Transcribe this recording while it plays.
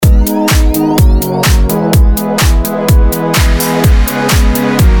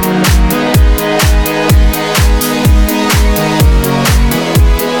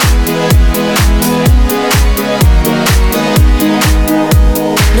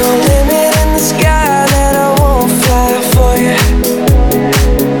sky that I won't fly for you.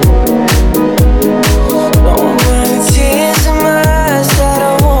 No amount of tears in my eyes that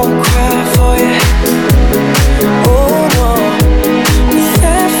I won't cry for you. Oh no, with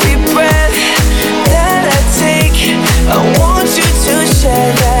every breath that I take, I want you to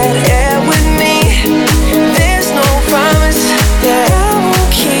share that air with me. There's no promise that I won't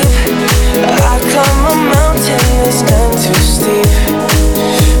keep. I climb a mountain that's none too steep.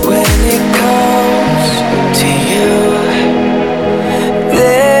 When it comes to you,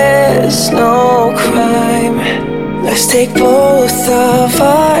 there's no crime. Let's take both of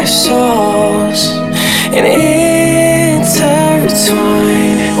our souls and intertwine.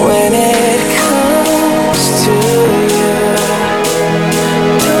 When it comes to you,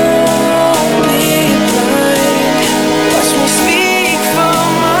 don't be blind. Watch me speak from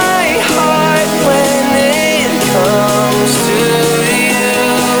my heart. When it comes to you,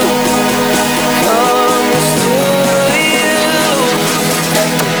 comes to you.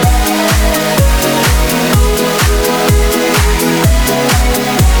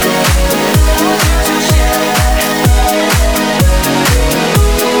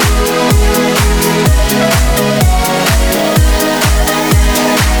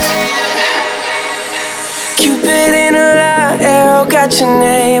 Cupid in a light arrow got your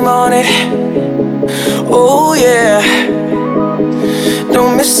name on it. Oh yeah.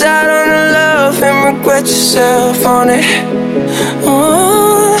 Don't miss out on the love and regret yourself on it. Oh